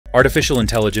Artificial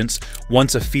intelligence,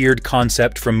 once a feared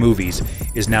concept from movies,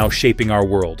 is now shaping our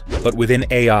world. But within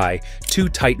AI, two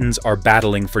titans are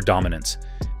battling for dominance: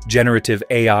 generative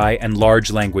AI and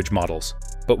large language models.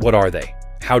 But what are they?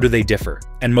 How do they differ?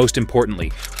 And most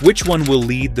importantly, which one will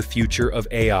lead the future of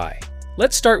AI?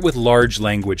 Let's start with large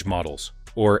language models,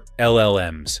 or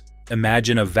LLMs.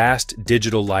 Imagine a vast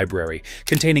digital library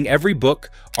containing every book,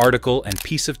 article, and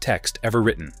piece of text ever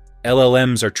written.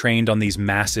 LLMs are trained on these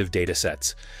massive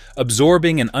datasets,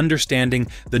 absorbing and understanding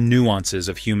the nuances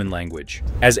of human language.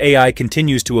 As AI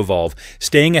continues to evolve,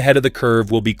 staying ahead of the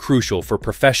curve will be crucial for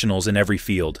professionals in every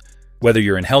field. Whether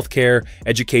you're in healthcare,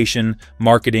 education,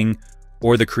 marketing,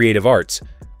 or the creative arts,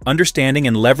 understanding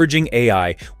and leveraging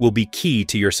AI will be key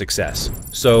to your success.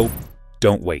 So,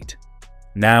 don't wait.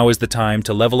 Now is the time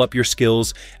to level up your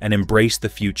skills and embrace the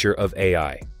future of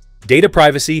AI. Data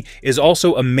privacy is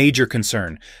also a major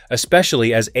concern,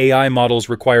 especially as AI models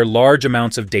require large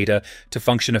amounts of data to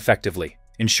function effectively.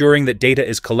 Ensuring that data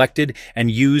is collected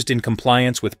and used in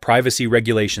compliance with privacy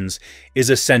regulations is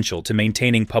essential to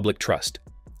maintaining public trust.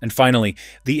 And finally,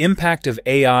 the impact of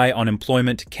AI on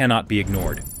employment cannot be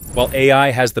ignored. While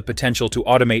AI has the potential to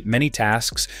automate many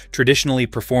tasks traditionally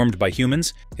performed by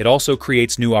humans, it also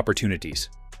creates new opportunities.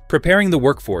 Preparing the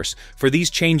workforce for these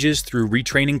changes through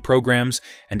retraining programs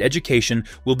and education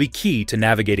will be key to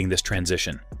navigating this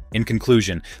transition. In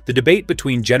conclusion, the debate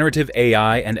between generative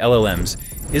AI and LLMs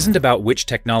isn't about which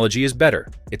technology is better.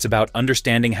 It's about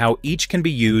understanding how each can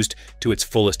be used to its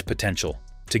fullest potential.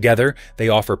 Together, they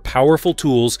offer powerful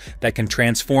tools that can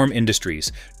transform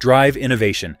industries, drive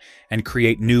innovation, and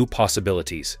create new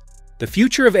possibilities. The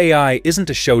future of AI isn't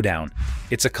a showdown,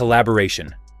 it's a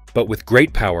collaboration. But with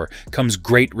great power comes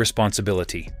great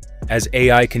responsibility. As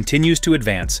AI continues to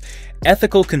advance,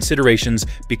 ethical considerations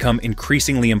become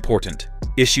increasingly important.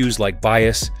 Issues like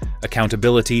bias,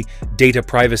 accountability, data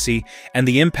privacy, and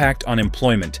the impact on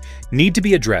employment need to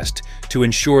be addressed to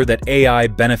ensure that AI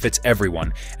benefits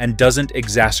everyone and doesn't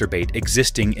exacerbate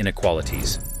existing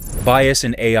inequalities. Bias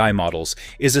in AI models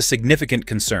is a significant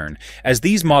concern, as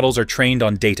these models are trained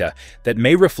on data that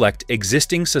may reflect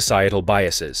existing societal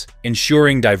biases.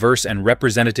 Ensuring diverse and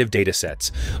representative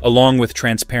datasets, along with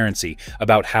transparency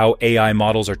about how AI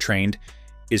models are trained,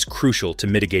 is crucial to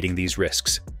mitigating these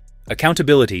risks.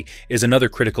 Accountability is another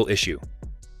critical issue.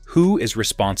 Who is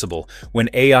responsible when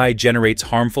AI generates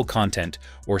harmful content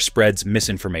or spreads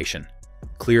misinformation?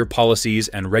 Clear policies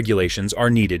and regulations are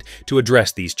needed to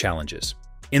address these challenges.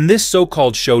 In this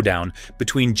so-called showdown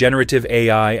between generative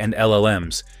AI and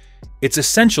LLMs, it's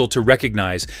essential to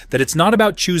recognize that it's not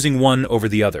about choosing one over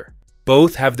the other.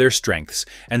 Both have their strengths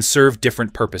and serve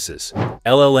different purposes.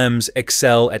 LLMs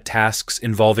excel at tasks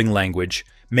involving language,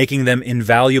 making them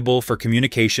invaluable for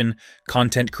communication,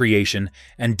 content creation,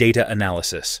 and data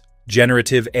analysis.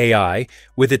 Generative AI,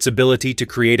 with its ability to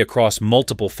create across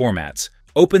multiple formats,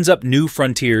 opens up new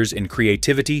frontiers in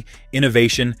creativity,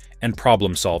 innovation, and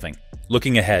problem-solving.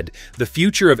 Looking ahead, the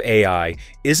future of AI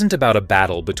isn't about a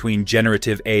battle between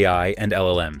generative AI and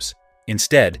LLMs.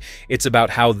 Instead, it's about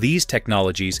how these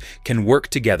technologies can work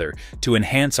together to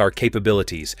enhance our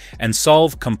capabilities and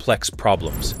solve complex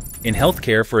problems. In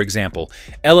healthcare, for example,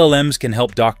 LLMs can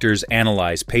help doctors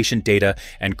analyze patient data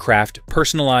and craft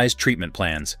personalized treatment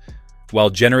plans, while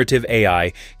generative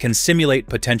AI can simulate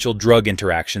potential drug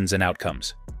interactions and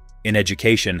outcomes. In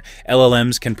education,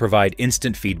 LLMs can provide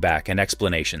instant feedback and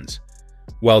explanations,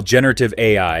 while generative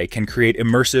AI can create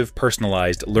immersive,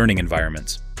 personalized learning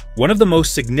environments. One of the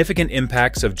most significant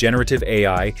impacts of generative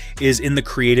AI is in the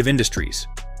creative industries.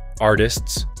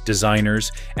 Artists,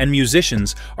 designers, and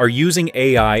musicians are using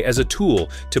AI as a tool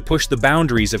to push the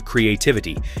boundaries of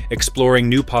creativity, exploring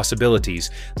new possibilities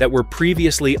that were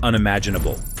previously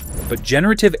unimaginable. But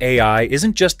generative AI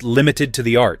isn't just limited to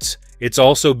the arts. It's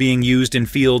also being used in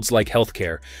fields like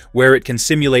healthcare, where it can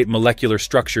simulate molecular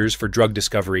structures for drug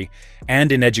discovery,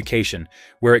 and in education,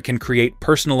 where it can create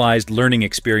personalized learning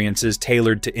experiences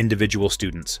tailored to individual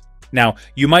students. Now,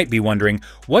 you might be wondering,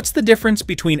 what's the difference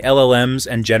between LLMs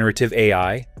and generative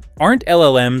AI? Aren't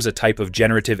LLMs a type of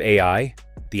generative AI?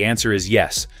 The answer is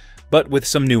yes, but with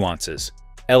some nuances.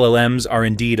 LLMs are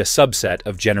indeed a subset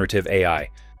of generative AI,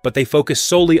 but they focus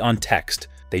solely on text.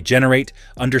 They generate,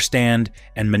 understand,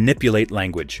 and manipulate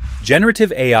language.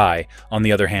 Generative AI, on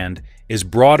the other hand, is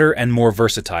broader and more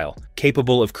versatile,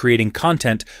 capable of creating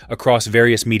content across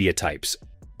various media types.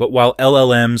 But while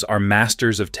LLMs are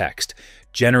masters of text,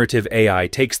 generative AI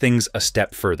takes things a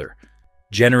step further.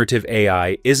 Generative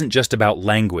AI isn't just about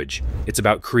language, it's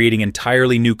about creating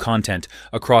entirely new content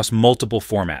across multiple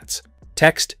formats.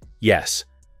 Text, yes,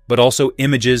 but also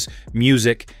images,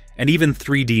 music, and even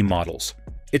 3D models.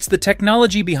 It's the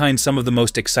technology behind some of the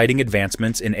most exciting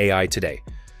advancements in AI today,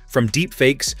 from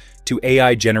deepfakes to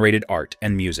AI-generated art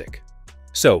and music.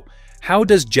 So, how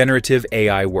does generative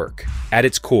AI work? At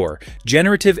its core,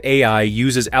 generative AI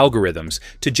uses algorithms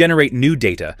to generate new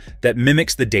data that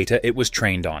mimics the data it was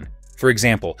trained on. For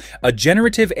example, a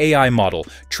generative AI model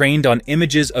trained on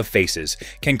images of faces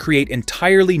can create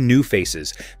entirely new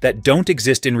faces that don't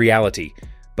exist in reality,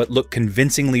 but look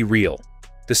convincingly real.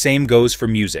 The same goes for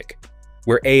music,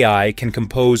 where AI can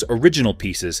compose original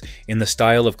pieces in the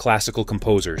style of classical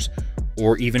composers,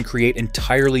 or even create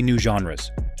entirely new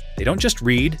genres. They don't just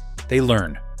read, they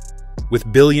learn.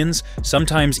 With billions,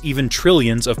 sometimes even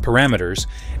trillions of parameters,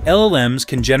 LLMs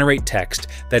can generate text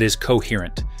that is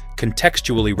coherent,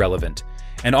 contextually relevant,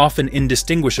 and often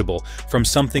indistinguishable from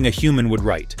something a human would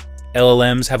write.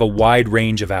 LLMs have a wide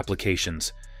range of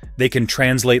applications. They can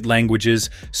translate languages,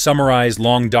 summarize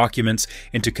long documents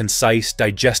into concise,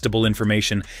 digestible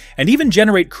information, and even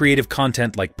generate creative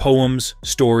content like poems,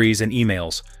 stories, and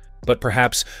emails. But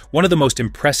perhaps one of the most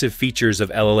impressive features of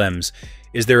LLMs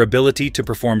is their ability to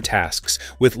perform tasks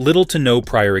with little to no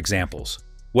prior examples,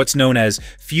 what's known as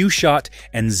few-shot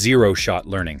and zero-shot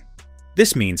learning.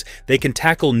 This means they can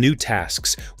tackle new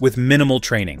tasks with minimal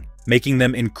training, making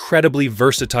them incredibly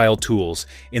versatile tools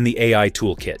in the AI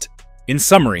toolkit. In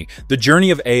summary, the journey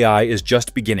of AI is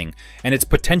just beginning, and its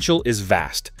potential is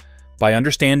vast. By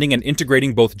understanding and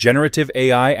integrating both generative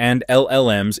AI and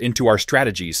LLMs into our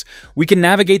strategies, we can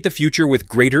navigate the future with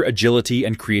greater agility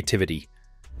and creativity.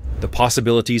 The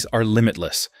possibilities are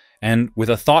limitless, and with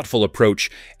a thoughtful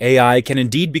approach, AI can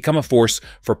indeed become a force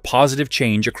for positive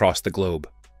change across the globe.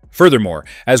 Furthermore,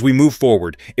 as we move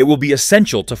forward, it will be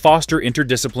essential to foster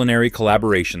interdisciplinary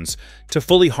collaborations to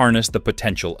fully harness the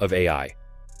potential of AI.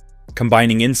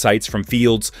 Combining insights from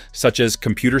fields such as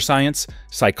computer science,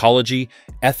 psychology,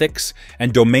 ethics,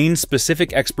 and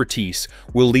domain-specific expertise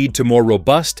will lead to more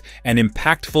robust and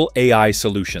impactful AI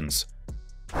solutions.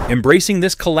 Embracing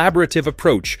this collaborative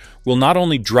approach will not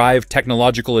only drive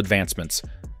technological advancements,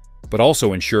 but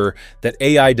also ensure that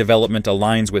AI development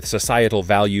aligns with societal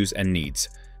values and needs.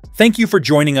 Thank you for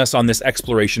joining us on this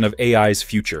exploration of AI's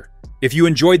future. If you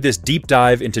enjoyed this deep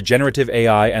dive into generative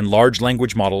AI and large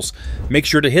language models, make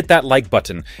sure to hit that like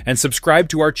button and subscribe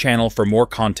to our channel for more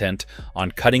content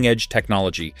on cutting-edge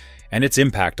technology and its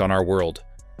impact on our world.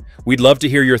 We'd love to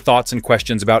hear your thoughts and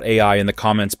questions about AI in the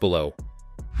comments below.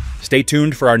 Stay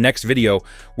tuned for our next video,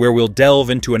 where we'll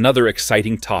delve into another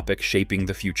exciting topic shaping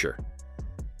the future.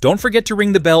 Don't forget to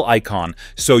ring the bell icon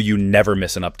so you never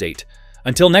miss an update.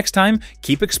 Until next time,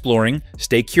 keep exploring,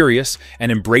 stay curious,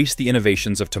 and embrace the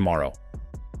innovations of tomorrow.